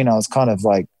between. I was kind of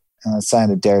like saying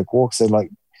to Derek Walker, said,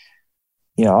 like,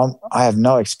 you know, I have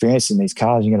no experience in these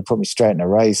cars. You're going to put me straight in a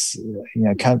race. You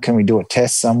know, can we do a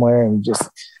test somewhere? And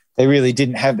they really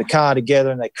didn't have the car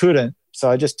together, and they couldn't. So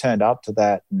I just turned up to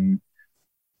that and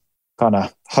kind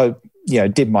of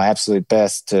did my absolute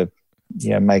best to,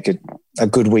 you know, make it a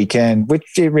good weekend,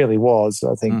 which it really was.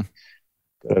 I think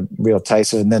got a real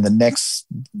taste of it.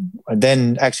 And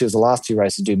then actually it was the last 2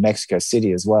 races, do Mexico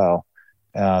City as well.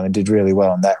 And did really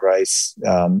well in that race.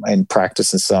 And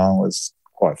practice and so on was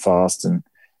quite fast. And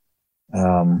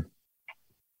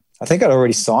I think I'd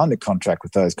already signed the contract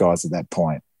with those guys at that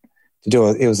point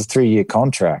it was a 3-year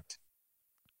contract.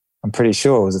 I'm pretty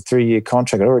sure it was a 3-year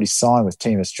contract. I'd already signed with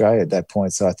Team Australia at that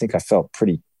point. So I think I felt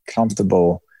pretty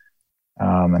comfortable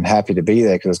and happy to be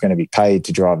there, because I was going to be paid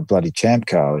to drive a bloody Champ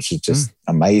Car, which is just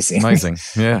amazing. Amazing.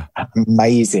 Yeah.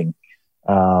 Amazing.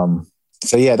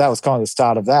 So yeah, that was kind of the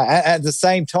start of that. At the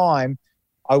same time,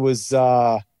 I was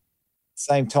racing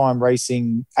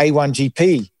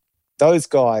A1GP. Those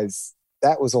guys,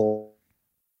 that was all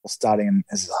starting, and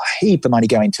there's a heap of money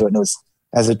going to it. And it was,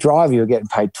 as a driver, you were getting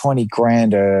paid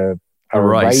 $20,000 a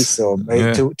race or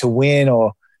to win,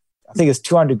 or I think it's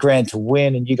 $200,000 to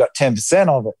win, and you got 10%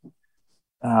 of it.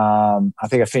 I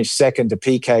think I finished second to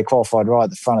PK, qualified right at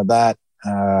the front of that.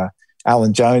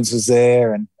 Alan Jones was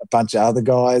there and a bunch of other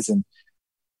guys. And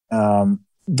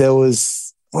there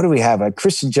was, what do we have?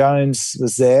 Christian Jones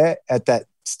was there at that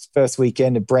first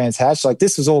weekend at Brands Hatch. Like,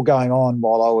 this was all going on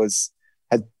while I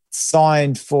had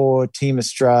signed for Team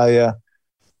Australia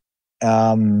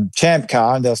Champ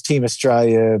Car, and there was Team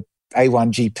Australia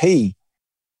A1GP.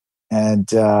 And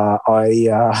so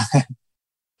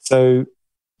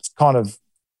it's kind of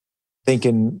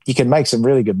thinking you can make some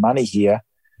really good money here.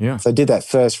 Yeah. So I did that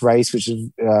first race, which is,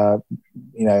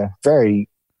 very,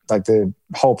 like, the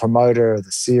whole promoter of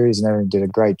the series and everything did a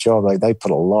great job. Like, they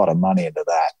put a lot of money into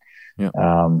that.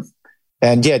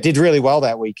 Yeah. Did really well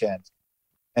that weekend.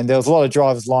 And there was a lot of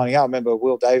drivers lining up. I remember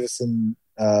Will Davison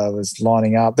was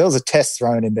lining up. There was a test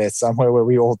thrown in there somewhere where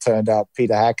we all turned up.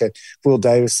 Peter Hackett, Will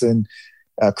Davison,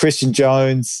 Christian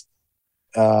Jones,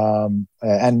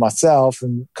 and myself,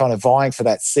 and kind of vying for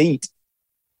that seat.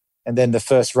 And then the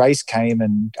first race came,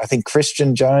 and I think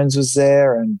Christian Jones was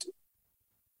there, and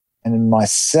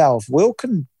myself. Will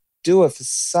couldn't do it for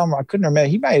some. I couldn't remember.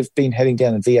 He may have been heading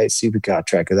down the V8 Supercar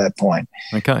track at that point.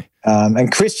 Okay.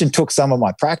 And Christian took some of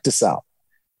my practice up.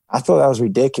 I thought that was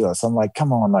ridiculous. I'm like,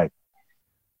 come on, like,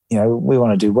 we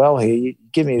want to do well here. You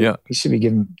give me. Yeah. You should be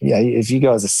giving. Yeah, if you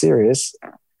guys are serious, you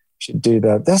should do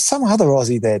that. There's some other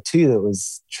Aussie there too that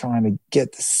was trying to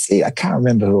get the seat. I can't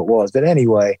remember who it was, but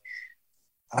anyway.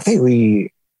 I think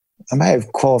I may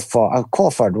have qualified. I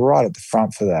qualified right at the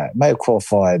front for that. I may have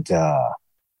qualified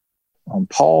on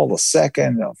pole or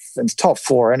second, in top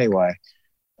four anyway,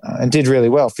 and did really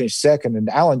well. Finished second, and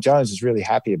Alan Jones was really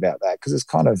happy about that because it's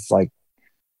kind of like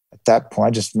at that point.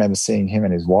 I just remember seeing him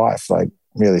and his wife like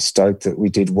really stoked that we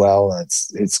did well, and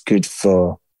it's good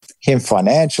for him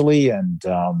financially and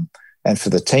for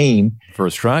the team, for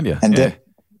Australia, and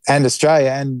Australia.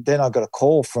 And then I got a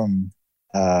call from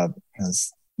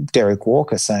Derek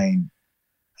Walker saying,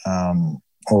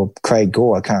 or Craig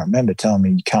Gore, I can't remember, telling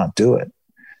me you can't do it.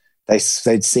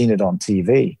 They'd seen it on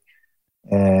TV,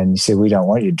 and he said, we don't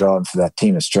want you driving for that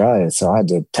Team Australia. So I had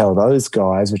to tell those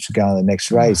guys, which were going to the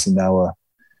next race, and they were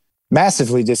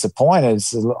massively disappointed.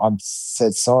 So I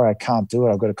said, sorry, I can't do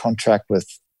it. I've got a contract with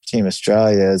Team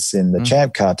Australia as in the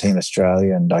Champ Car Team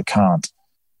Australia, and I can't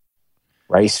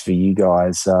race for you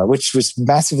guys, which was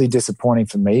massively disappointing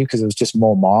for me because it was just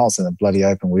more miles than a bloody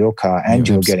open wheel car, and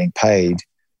you were getting paid.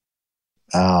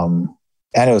 And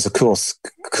it was a cool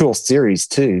series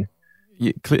too.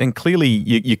 And clearly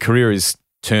your career is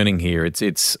turning here.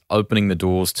 It's opening the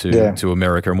doors to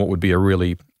America and what would be a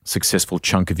really successful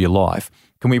chunk of your life.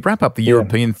 Can we wrap up the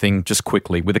European thing just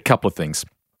quickly with a couple of things?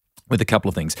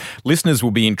 Listeners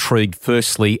will be intrigued,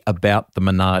 firstly, about the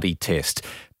Minardi test.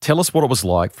 Tell us what it was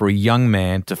like for a young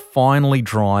man to finally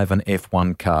drive an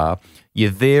F1 car.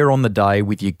 You're there on the day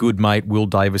with your good mate, Will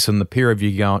Davison, the pair of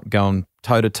you going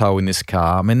toe-to-toe in this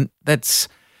car. I mean, it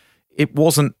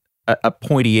wasn't a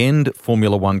pointy-end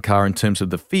Formula One car in terms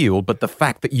of the field, but the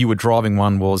fact that you were driving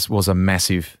one was a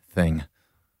massive thing.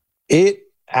 It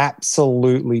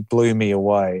absolutely blew me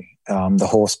away, the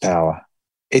horsepower.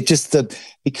 It just,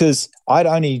 because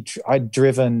I'd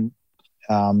driven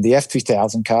the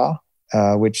F3000 car,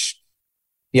 which,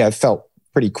 felt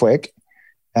pretty quick.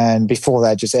 And before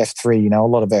that, just F3, a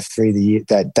lot of F3 the year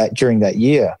that during that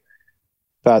year.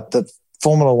 But the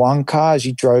Formula One cars,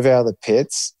 you drove out of the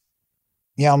pits.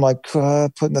 I'm like,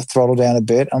 putting the throttle down a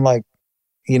bit. I'm like,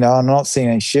 I'm not seeing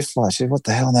any shift lights. What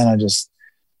the hell? And then I just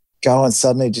go, and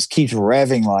suddenly it just keeps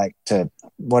revving like to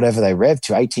whatever they rev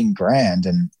to, 18 grand.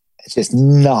 And it's just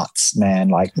nuts, man.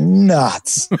 Like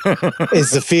nuts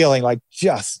is the feeling, like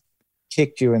just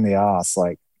kicked you in the ass.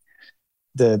 Like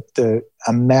the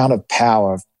amount of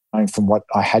power going from what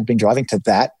I had been driving to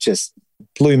that just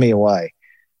blew me away.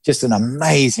 Just an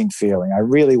amazing feeling. I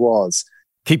really was.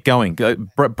 Keep going.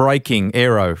 Braking,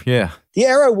 aero, yeah. The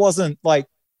aero wasn't like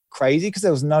crazy because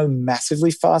there was no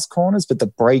massively fast corners, but the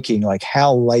braking, like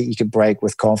how late you could brake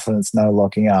with confidence, no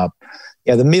locking up.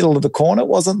 Yeah, the middle of the corner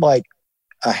wasn't like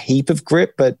a heap of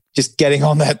grip, but just getting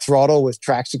on that throttle with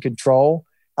traction control.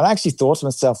 And I actually thought to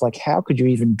myself, like, how could you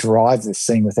even drive this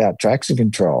thing without traction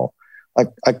control? Like,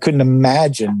 I couldn't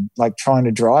imagine like trying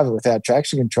to drive it without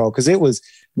traction control because it was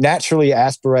naturally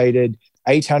aspirated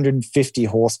 850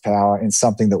 horsepower in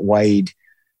something that weighed,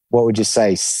 what would you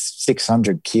say,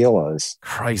 600 kilos.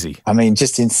 Crazy. I mean,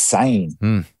 just insane.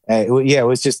 It was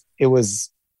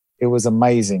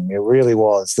amazing. It really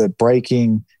was. The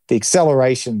braking, the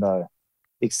acceleration though,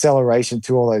 the acceleration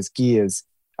through all those gears.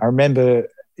 I remember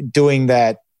doing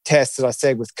that test that I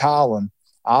said with Carlin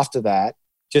after that,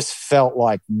 just felt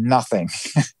like nothing.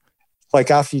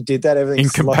 like after you did that,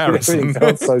 everything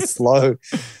felt so slow.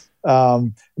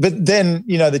 But then,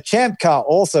 the Champ Car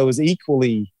also was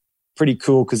equally pretty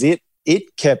cool because it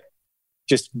kept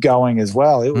just going as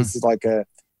well. It was like it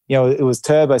was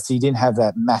turbo, so you didn't have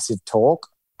that massive torque.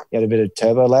 You had a bit of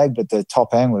turbo lag, but the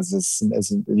top end was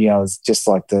it's just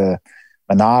like the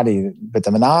Minardi. But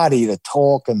the Minardi, the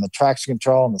torque and the traction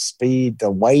control and the speed,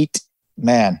 the weight,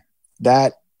 man,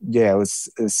 it was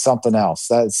something else.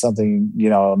 That's something,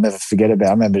 I'll never forget about.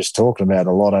 I remember just talking about it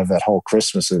a lot over that whole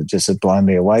Christmas. It just had blown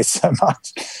me away so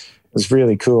much. It was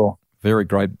really cool. Very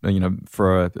great,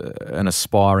 for an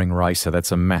aspiring racer.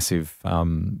 That's a massive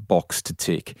box to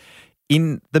tick.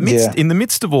 In the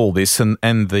midst of all this and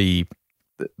the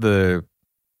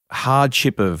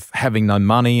hardship of having no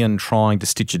money and trying to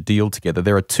stitch a deal together,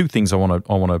 there are two things I want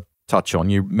to touch on.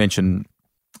 You mentioned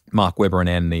Mark Webber and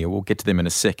Ann Neal. We'll get to them in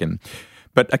a second.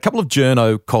 But a couple of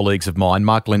journo colleagues of mine,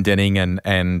 Mark Glendenning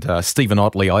and Stephen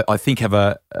Otley, I think have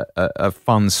a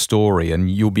fun story, and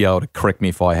you'll be able to correct me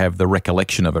if I have the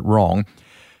recollection of it wrong.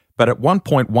 But at one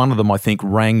point, one of them, I think,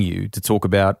 rang you to talk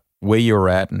about where you were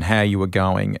at and how you were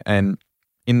going. And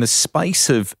in the space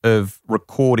of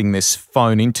recording this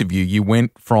phone interview, you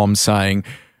went from saying,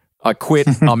 I quit,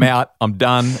 I'm out, I'm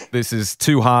done, this is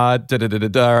too hard,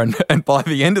 and by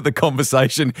the end of the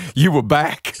conversation, you were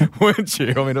back, weren't you?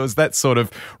 I mean, it was that sort of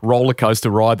roller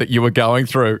coaster ride that you were going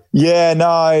through. Yeah, no,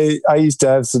 I used to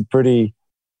have some pretty,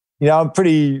 I'm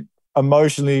pretty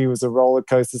emotionally was a roller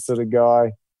coaster sort of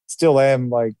guy. Still am,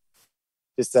 like,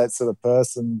 just that sort of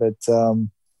person. But,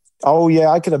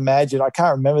 I could imagine. I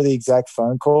can't remember the exact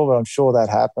phone call, but I'm sure that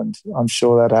happened.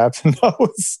 I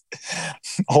was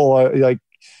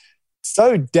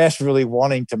so desperately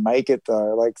wanting to make it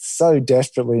though, like so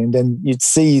desperately. And then you'd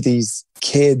see these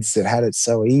kids that had it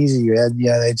so easy.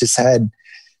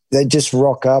 They just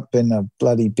rock up in a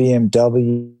bloody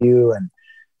BMW and,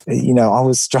 I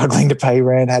was struggling to pay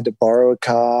rent, had to borrow a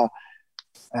car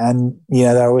and, they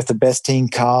were with the best team,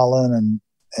 Carlin,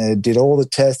 and did all the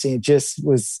testing. It just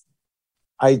was,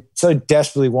 I so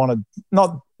desperately wanted,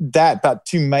 not that, but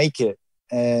to make it.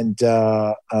 And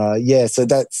so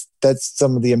that's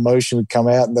some of the emotion would come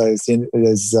out in those when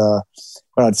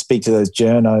I'd speak to those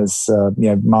journos,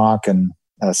 Mark and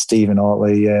Stephen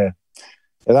Otley. Yeah,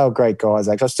 they were great guys.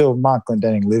 Like Mark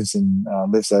Glendenning lives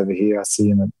over here. I see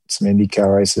him at some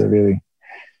IndyCar races. Really,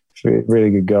 really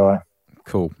good guy.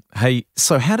 Cool. Hey,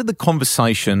 so how did the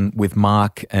conversation with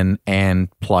Mark and Ann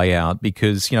play out?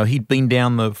 Because, he'd been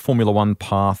down the Formula One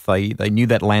path. They knew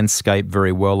that landscape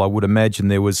very well. I would imagine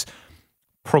there was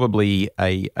probably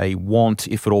a want,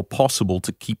 if at all possible,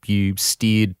 to keep you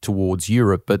steered towards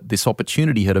Europe, but this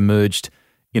opportunity had emerged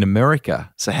in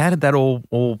America. So how did that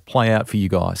all play out for you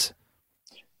guys?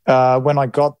 When I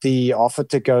got the offer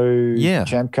to go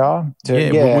Champ Car,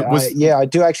 I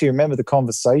do actually remember the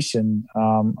conversation.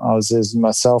 I was as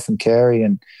myself and Kerry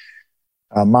and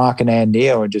Mark and Ann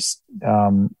Neal were just,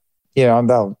 they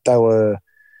were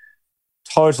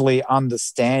totally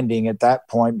understanding at that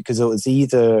point because it was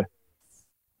either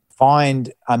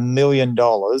find $1 million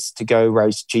to go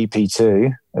race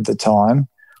GP2 at the time,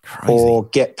 or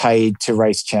get paid to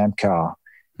race Champ Car.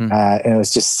 And it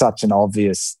was just such an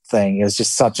obvious thing. It was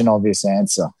just such an obvious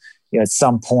answer. At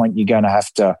some point you're going to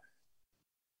have to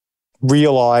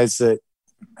realize that,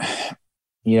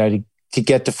 to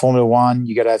get to Formula One,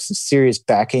 you got to have some serious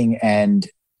backing and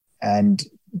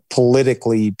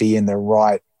politically be in the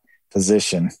right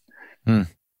position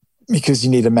because you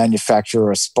need a manufacturer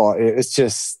or a spot. It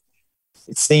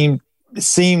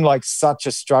seemed like such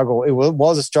a struggle. It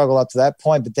was a struggle up to that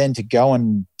point, but then to go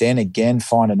and then again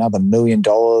find another $1 million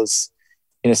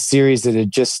in a series that had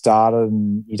just started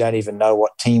and you don't even know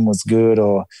what team was good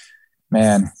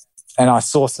and I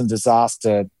saw some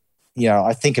disaster.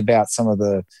 I think about some of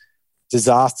the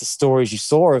disaster stories you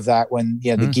saw of that when,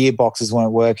 the gearboxes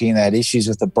weren't working and they had issues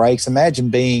with the brakes. Imagine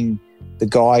being the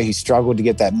guy who struggled to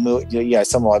get that,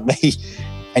 someone like me,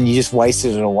 and you just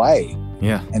wasted it away.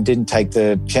 Yeah. And didn't take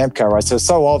the Champ Car race. So it's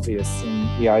so obvious.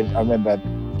 And I remember,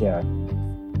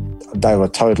 they were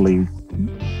totally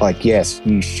like, yes,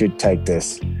 you should take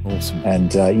this. Awesome.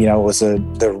 And, it was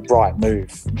the right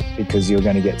move because you're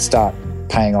going to start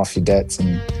paying off your debts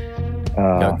and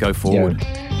go forward.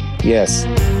 Yes.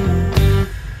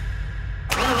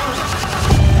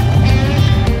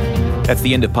 That's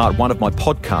the end of part one of my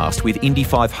podcast with Indy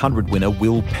 500 winner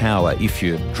Will Power. If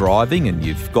you're driving and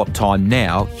you've got time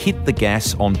now, hit the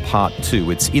gas on part two.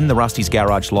 It's in the Rusty's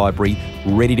Garage library,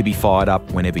 ready to be fired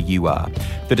up whenever you are.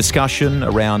 The discussion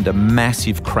around a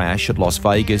massive crash at Las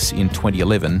Vegas in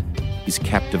 2011 is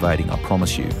captivating, I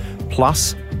promise you.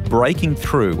 plus breaking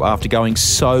through after going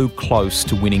so close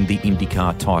to winning the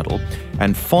IndyCar title,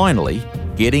 and finally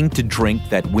getting to drink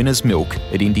that winner's milk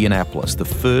at Indianapolis, the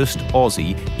first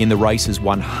Aussie in the race's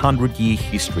 100-year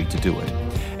history to do it.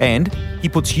 And he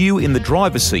puts you in the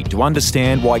driver's seat to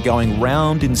understand why going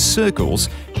round in circles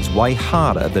is way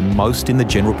harder than most in the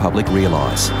general public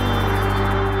realise.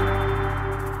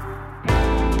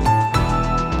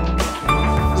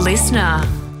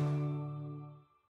 Listener.